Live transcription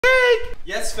Jake!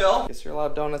 Yes, Phil? Guess you're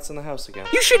allowed donuts in the house again.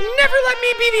 You should never let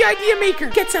me be the idea maker.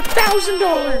 Gets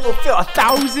 $1,000. Oh, Phil,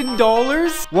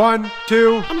 $1,000? 1,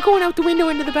 2. I'm going out the window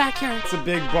into the backyard. It's a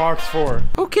big box for.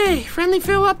 Okay, Friendly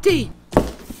Phil update.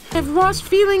 I've lost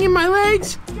feeling in my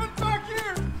legs. Get back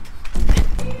here!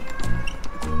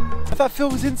 I thought Phil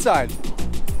was inside.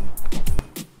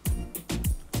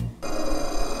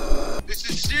 This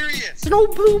is serious. There's an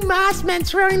old blue masked man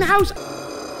surrounding the house.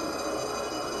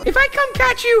 If I come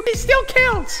catch you, it still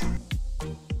counts.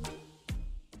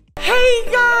 Hey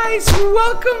guys,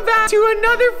 welcome back to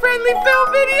another Friendly Phil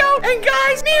video. And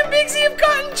guys, me and Bigsy have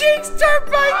gotten Jake's dirt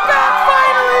bike back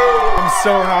finally. I'm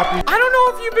so happy. I don't know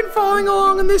if you've been following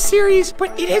along in this series, but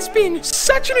it has been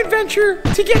such an adventure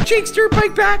to get Jake's dirt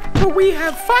bike back. But we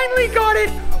have finally got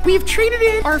it. We've traded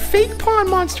in our fake pond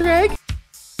monster egg.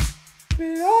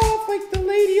 It off like the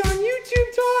lady on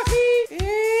YouTube taught me.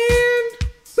 And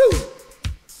boom.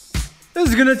 This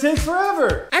is gonna take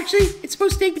forever. Actually, it's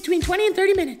supposed to take between 20 and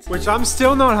 30 minutes. Which I'm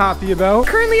still not happy about.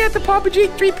 Currently at the Papa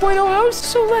Jake 3.0 house,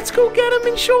 so let's go get him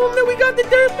and show him that we got the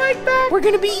dirt bike back. We're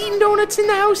gonna be eating donuts in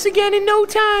the house again in no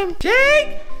time.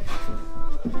 Jake!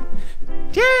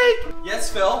 Jake! Yes,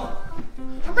 Phil?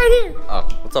 I'm right here. Oh,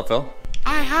 what's up, Phil?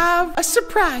 I have a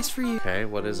surprise for you. Okay,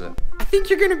 what is it? I think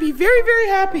you're gonna be very, very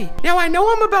happy. Now, I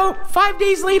know I'm about 5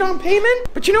 days late on payment,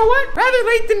 but you know what? Rather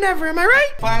late than never, am I right?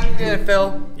 Finally did it,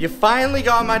 Phil. You finally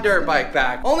got my dirt bike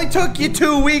back. Only took you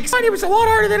 2 weeks. But it was a lot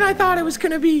harder than I thought it was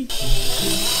gonna be.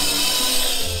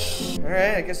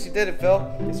 Alright, I guess you did it, Phil.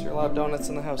 Guess you're allowed donuts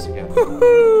in the house again.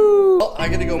 Woohoo! Well, I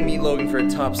gotta go meet Logan for a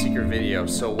top secret video,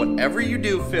 so whatever you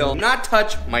do, Phil, do not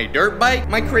touch my dirt bike,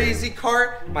 my crazy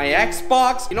cart, my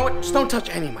Xbox. You know what? Just don't touch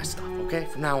any of my stuff, okay?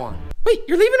 From now on. Wait,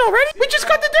 you're leaving already? We just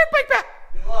got the dirt bike back.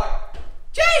 Good luck.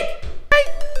 Jake! Hey,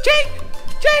 Jake!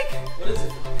 Jake! What is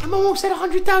it? I'm almost at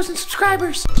 100,000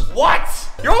 subscribers. What?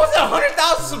 You're almost at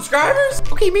 100,000 subscribers?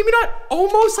 Okay, maybe not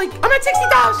almost, like, I'm at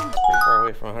 60,000. Pretty far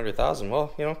away from 100,000.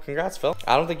 Well, you know, congrats, Phil.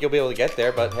 I don't think you'll be able to get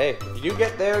there, but hey, if you do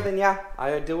get there, then yeah,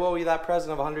 I do owe you that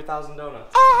present of 100,000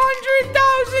 donuts.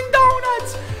 100,000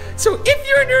 donuts! So if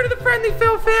you're new to the Friendly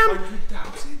Phil fam,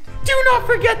 100,000? do not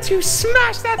forget to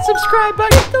smash that subscribe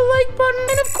button, hit the like button,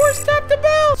 and of course tap the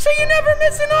bell so you never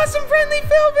miss an awesome Friendly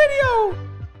Phil video.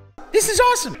 This is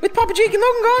awesome. With Papa Jake and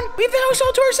Logan gone, we have the house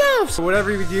all to ourselves. So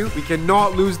whatever we do, we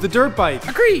cannot lose the dirt bike.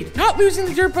 Agreed. Not losing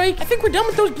the dirt bike. I think we're done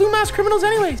with those blue mask criminals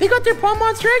anyways. They got their pond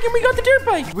monster egg and we got the dirt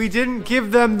bike. We didn't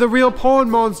give them the real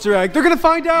pond monster egg. They're gonna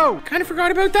find out. Kind of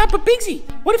forgot about that, but Bigsy,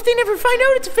 what if they never find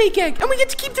out it's a fake egg and we get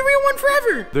to keep the real one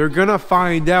forever? They're gonna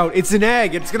find out. It's an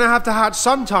egg. It's gonna have to hatch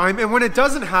sometime, and when it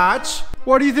doesn't hatch,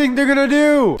 what do you think they're gonna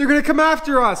do? They're gonna come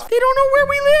after us. They don't know where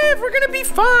we live. We're gonna be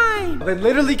fine. They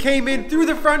literally came in through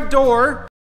the front door.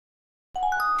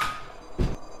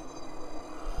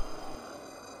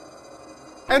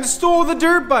 And stole the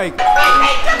dirt bike.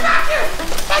 Hey, come back here!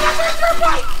 They got their dirt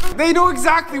bike! They know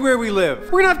exactly where we live.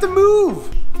 We're gonna have to move.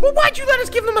 Well, why'd you let us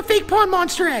give them a fake pond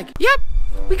monster egg? Yep,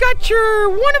 we got your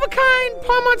one-of-a-kind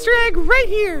pond monster egg right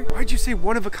here. Why'd you say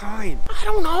one of a kind? I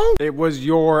don't know. It was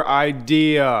your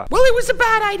idea. Well, it was a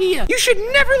bad idea. You should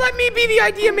never let me be the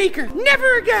idea maker.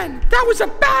 Never again. That was a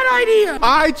bad idea.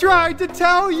 I tried to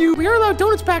tell you. We are allowed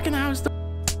donuts back in the house, though.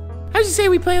 How'd you say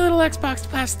we play a little Xbox to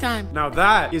pass the time? Now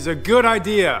that is a good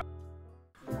idea.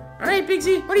 All right,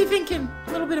 Bigsy, what are you thinking?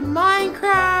 A little bit of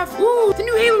Minecraft. Ooh, the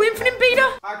new Halo Infinite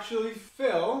beta. Actually,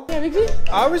 Phil, Yeah, Bigsy?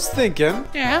 I was thinking,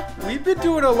 Yeah? we've been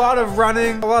doing a lot of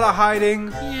running, a lot of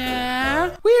hiding.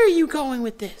 Yeah? Where are you going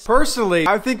with this? Personally,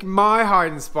 I think my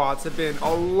hiding spots have been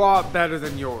a lot better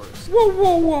than yours. Whoa,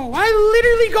 whoa, whoa. I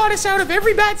literally got us out of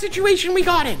every bad situation we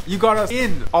got in. You got us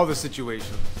in all the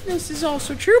situations. This is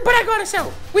also true, but I got us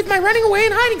out with my running away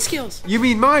and hiding skills. You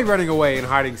mean my running away and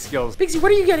hiding skills? Bigsy,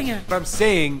 what are you getting at? What I'm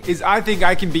saying is I think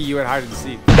I can beat you at hide and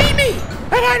seek. Beat me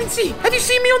at hide and seek. Have you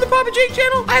seen me on the Papa Jake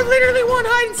channel? I literally won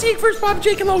hide and seek versus Papa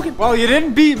Jake and Logan. Well, you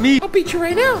didn't beat me. I'll beat you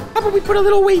right now. How about we put a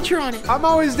little wager on it? I'm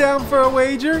always down for a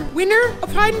wager. Winner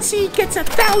of hide and seek gets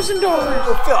 $1,000.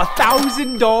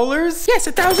 $1,000? Yes,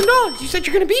 $1,000. You said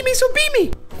you're gonna beat me, so beat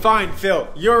me. Fine, Phil,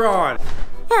 you're on.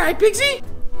 All right, Bigsy,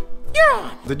 you're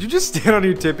on. Did you just stand on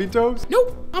your tippy toes?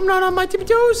 Nope, I'm not on my tippy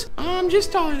toes. I'm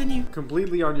just taller than you.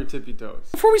 Completely on your tippy toes.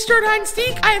 Before we start hide and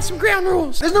seek, I have some ground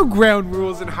rules. There's no ground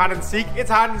rules in hide and seek. It's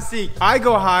hide and seek. I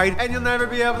go hide, and you'll never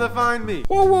be able to find me.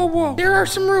 Whoa, whoa, whoa. There are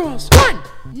some rules. 1,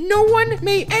 no one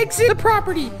may exit the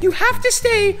property. You have to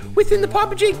stay within the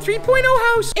Papa Jake 3.0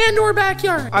 house and or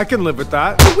backyard. I can live with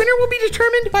that. The winner will be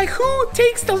determined by who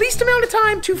takes the least amount of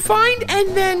time to find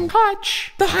and then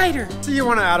touch the hider. So you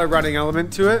want to add a running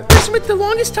element to it? The person with the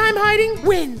longest time hiding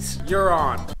wins. You're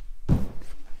on.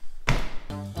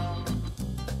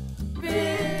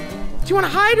 you want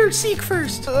to hide or seek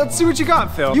first? Let's see what you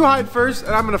got, Phil. You hide first,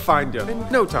 and I'm gonna find you in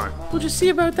no time. We'll just see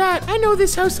about that. I know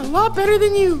this house a lot better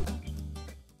than you.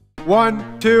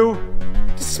 1, 2,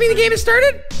 Does this mean the game has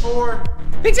started? 4,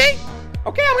 Bigsy?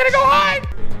 Okay, I'm gonna go hide.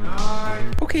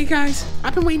 9. Okay, guys,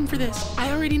 I've been waiting for this.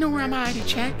 I already know where I'm hiding.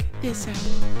 Check this out.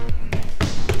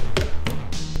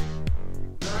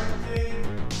 19.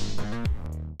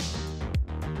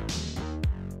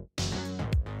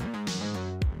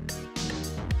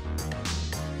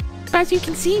 As you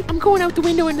can see, I'm going out the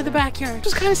window into the backyard.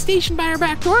 Just kind of stationed by our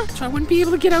back door, so I wouldn't be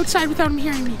able to get outside without him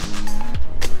hearing me.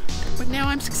 But now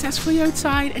I'm successfully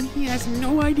outside, and he has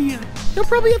no idea. He'll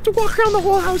probably have to walk around the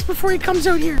whole house before he comes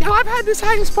out here. Now, I've had this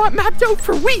hiding spot mapped out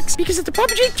for weeks, because at the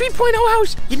Papa Jake 3.0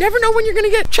 house, you never know when you're gonna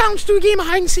get challenged to a game of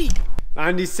hide and seek.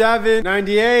 97,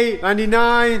 98,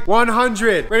 99,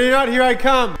 100. Ready or not, here I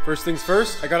come. First things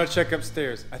first, I gotta check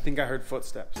upstairs. I think I heard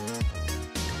footsteps.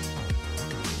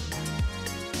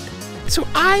 So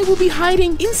I will be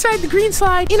hiding inside the green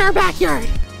slide in our backyard.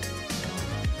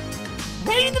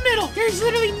 Right in the middle. There's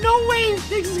literally no way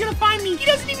Biggs is gonna find me. He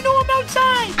doesn't even know I'm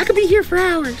outside. I could be here for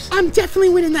hours. I'm definitely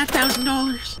winning that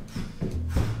 $1,000.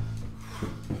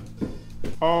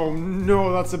 Oh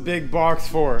no, that's a big box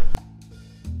fort.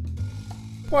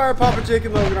 Why are Papa Jake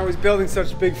and Logan always building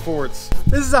such big forts?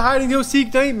 This is a hide and go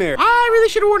seek nightmare. I really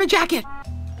should have worn a jacket.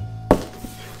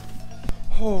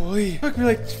 Holy, it took me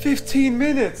like 15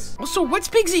 minutes. Also, what's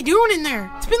Biggsy doing in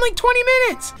there? It's been like 20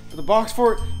 minutes. The box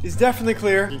fort is definitely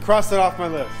clear. You can cross that off my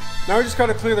list. Now we just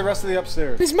gotta clear the rest of the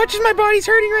upstairs. As much as my body's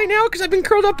hurting right now because I've been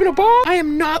curled up in a ball, I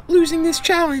am not losing this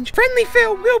challenge. Friendly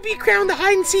Phil will be crowned the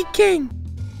hide and seek king.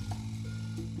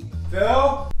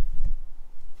 Phil?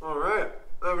 All right,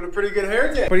 having a pretty good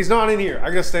hair day. But he's not in here. I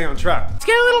gotta stay on track. It's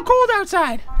getting a little cold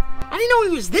outside. I didn't know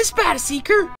he was this bad a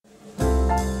seeker.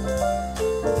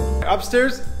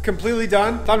 Upstairs, completely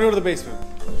done. Time to go to the basement.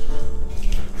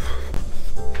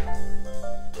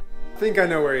 I think I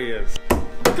know where he is.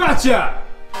 Gotcha!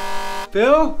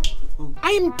 Phil?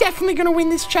 I am definitely gonna win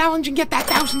this challenge and get that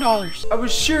 $1,000. I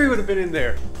was sure he would have been in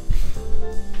there.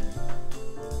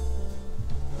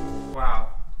 Wow.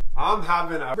 I'm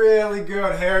having a really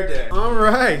good hair day. All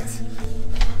right.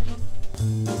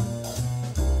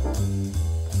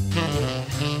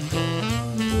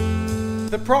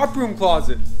 The prop room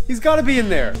closet. He's got to be in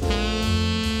there.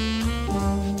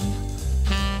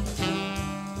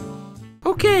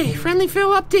 Okay, Friendly Phil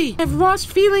update. I've lost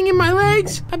feeling in my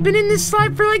legs. I've been in this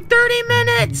slide for like 30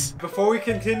 minutes. Before we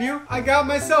continue, I got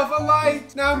myself a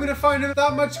light. Now I'm gonna find it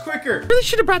that much quicker. Really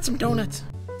should have brought some donuts.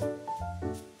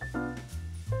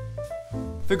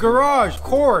 The garage, of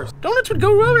course. Donuts would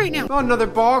go well right now. Not another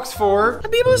box fort.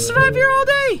 I'd be able to survive here all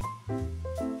day.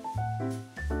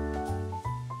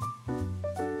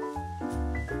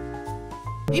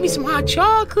 Maybe some hot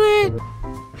chocolate.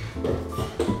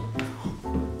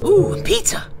 Ooh,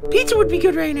 pizza. Pizza would be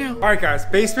good right now. All right, guys.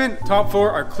 Basement, top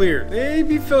floor are cleared.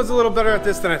 Maybe Phil's a little better at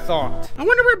this than I thought. I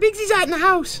wonder where Biggsy's at in the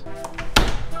house.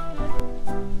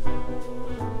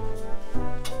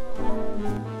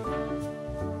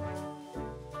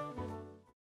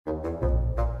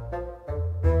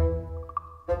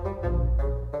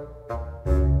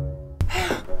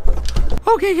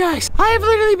 Okay guys, I have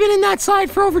literally been in that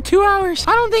slide for over 2 hours.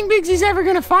 I don't think Biggsy's ever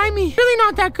gonna find me. Really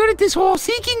not that good at this whole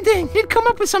seeking thing. He'd come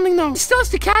up with something though. He still has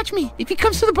to catch me. If he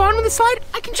comes to the bottom of the slide,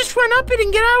 I can just run up it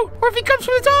and get out. Or if he comes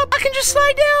from the top, I can just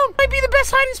slide down. Might be the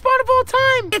best hiding spot of all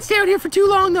time. Can't stay out here for too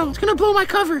long though. It's gonna blow my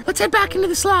cover. Let's head back into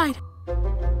the slide.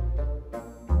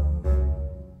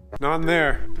 Not in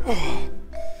there.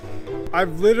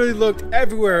 I've literally looked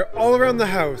everywhere, all around the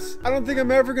house. I don't think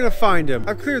I'm ever gonna find him.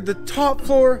 I've cleared the top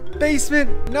floor,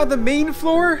 basement, now the main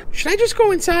floor. Should I just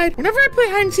go inside? Whenever I play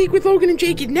hide and seek with Logan and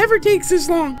Jake, it never takes this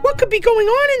long. What could be going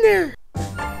on in there?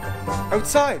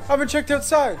 Outside. I haven't checked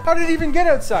outside. How did it even get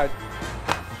outside?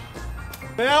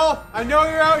 Bill, I know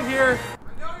you're out here.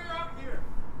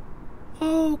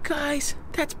 Oh, guys,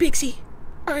 that's Biggsy.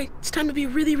 All right, it's time to be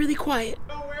really, really quiet.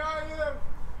 Oh, where are you?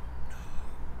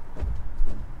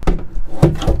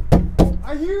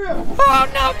 I hear him. Oh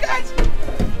no, guys!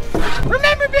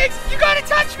 Remember, Biggs, you gotta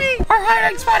touch me! Our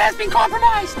hiding spot has been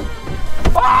compromised!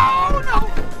 Oh no!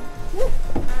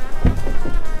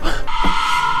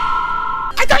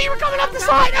 I thought you were coming up the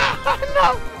slide! Oh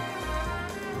no!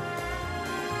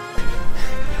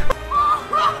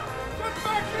 Get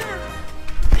back here!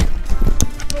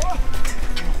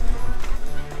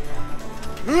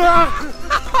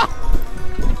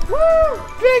 Woo!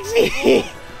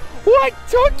 Biggsy! What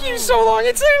took you so long?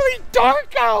 It's literally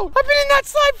dark out. I've been in that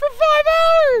slide for 5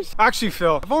 hours. Actually,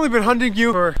 Phil, I've only been hunting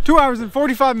you for 2 hours and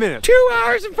 45 minutes. 2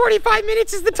 hours and 45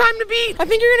 minutes is the time to beat. I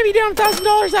think you're gonna be down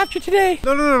 $1,000 after today.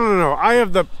 No. I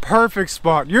have the perfect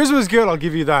spot. Yours was good, I'll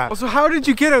give you that. Also, how did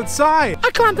you get outside?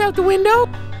 I climbed out the window.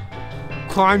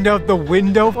 Climbed out the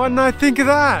window? Why didn't I think of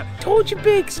that? Told you,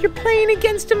 Biggs, you're playing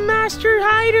against a master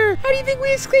hider. How do you think we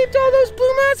escaped all those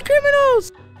blue mask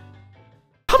criminals?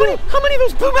 How many of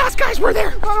those blue mask guys were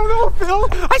there? I don't know, Phil.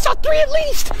 I saw 3 at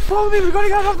least. Follow me, we gotta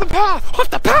get off the path. Off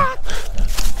the path?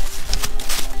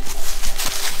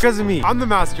 Because of me, I'm the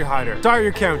master hider. Sorry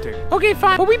you're counting. Okay,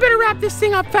 fine, but we better wrap this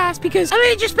thing up fast because I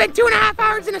may just spent 2.5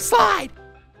 hours in a slide.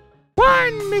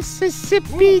 1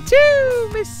 Mississippi, 2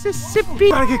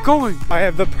 Mississippi. Gotta get going. I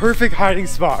have the perfect hiding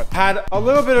spot. Had a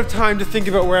little bit of time to think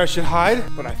about where I should hide,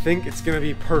 but I think it's gonna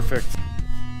be perfect.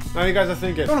 Now you guys are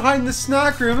thinking, don't hide in the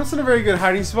snack room. That's not a very good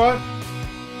hiding spot.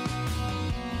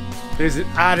 There's an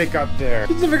attic up there.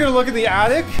 He's never gonna look in the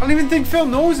attic. I don't even think Phil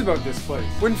knows about this place.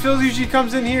 When Phil usually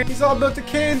comes in here, he's all about the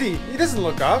candy. He doesn't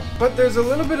look up. But there's a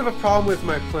little bit of a problem with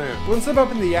my plan. Once I'm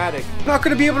up in the attic, I'm not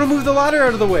gonna be able to move the ladder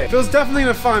out of the way. Phil's definitely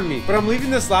gonna find me, but I'm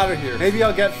leaving this ladder here. Maybe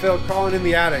I'll get Phil crawling in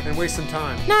the attic and waste some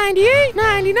time. 98,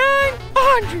 99,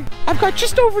 100. I've got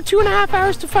just over 2.5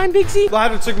 hours to find Big Z. The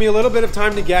ladder took me a little bit of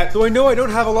time to get, so I know I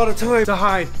don't have a lot of time to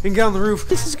hide and get on the roof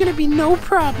This is gonna be no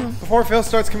problem. before Phil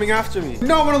starts coming after me. I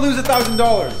don't want to lose $1,000.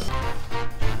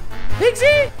 Big Z,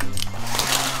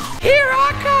 here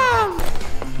I come.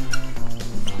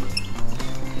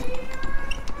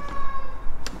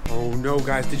 Oh no,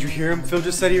 guys, did you hear him? Phil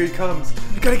just said here he comes.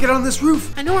 We gotta get on this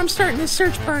roof. I know I'm starting this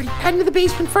search party. Heading to the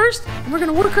basement first, and we're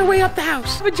gonna work our way up the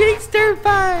house. But Jake's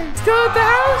terrified. Still at the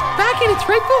house? Back in its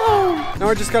rightful home. Now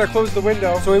I just gotta close the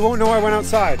window so he won't know I went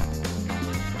outside.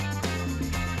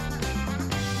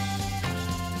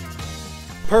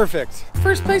 Perfect.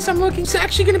 First place I'm looking is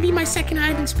actually gonna be my second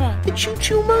hiding spot. The Choo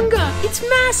Choo Munga. It's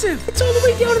massive. It's all the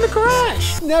way down in the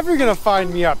garage. Never gonna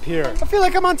find me up here. I feel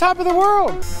like I'm on top of the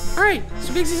world. All right,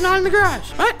 so Big Z's not in the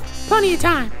garage, but plenty of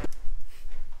time.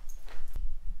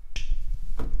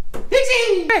 Big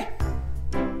Z! Hey,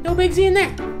 no Big Z in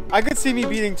there. I could see me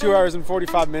beating 2 hours and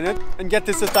 45 minutes and get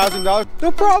this $1,000.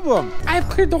 No problem. I have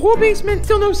cleared the whole basement.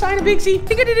 Still no sign of Big Z.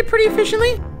 Think I did it pretty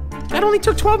efficiently. That only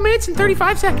took 12 minutes and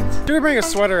 35 seconds. Should we bring a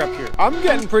sweater up here? I'm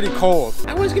getting pretty cold.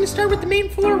 I was gonna start with the main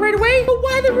floor right away, but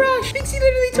why the rush? Big Z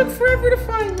literally took forever to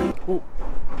find me. Ooh.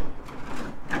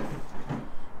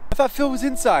 I thought Phil was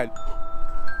inside.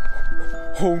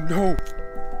 Oh no.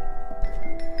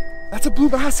 That's a blue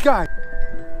mask guy.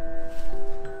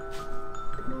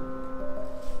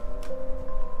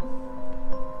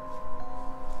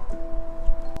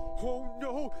 Oh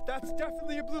no, that's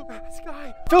definitely a blue mask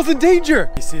guy. Phil's in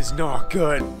danger. This is not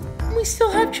good. We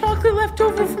still have chocolate left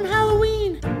over from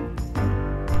Halloween.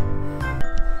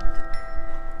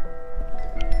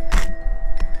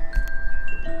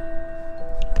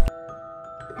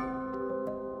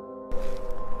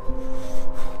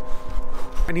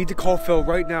 I need to call Phil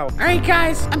right now. All right,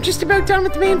 guys, I'm just about done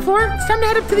with the main floor. It's time to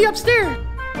head up to the upstairs.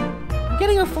 I'm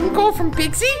getting a phone call from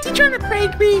Big Z. Is he trying to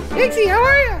prank me? Big Z, how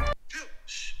are you? Phil,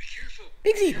 shh, be careful.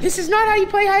 Big Z, this is not how you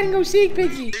play hide and go seek,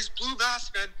 Big Z. There's blue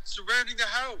masked men surrounding the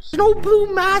house. There's no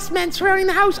blue masked men surrounding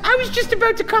the house. I was just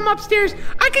about to come upstairs.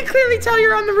 I can clearly tell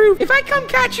you're on the roof. If I come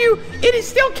catch you, it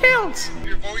still counts.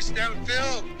 Your voice down,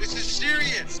 Phil. This is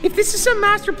serious. If this is some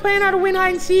master plan how to win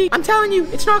hide and seek, I'm telling you,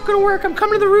 it's not gonna work. I'm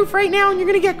coming to the roof right now and you're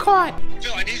gonna get caught.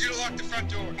 Phil, I need you to lock the front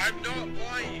door. I'm not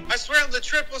lying. I swear on the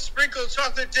triple sprinkle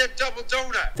chocolate dip double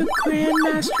donut. The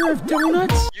Grandmaster of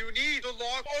Donuts? You need to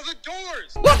lock all the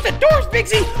doors. Lock the doors, Big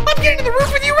Z! I'm getting to the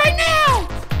roof with you right now!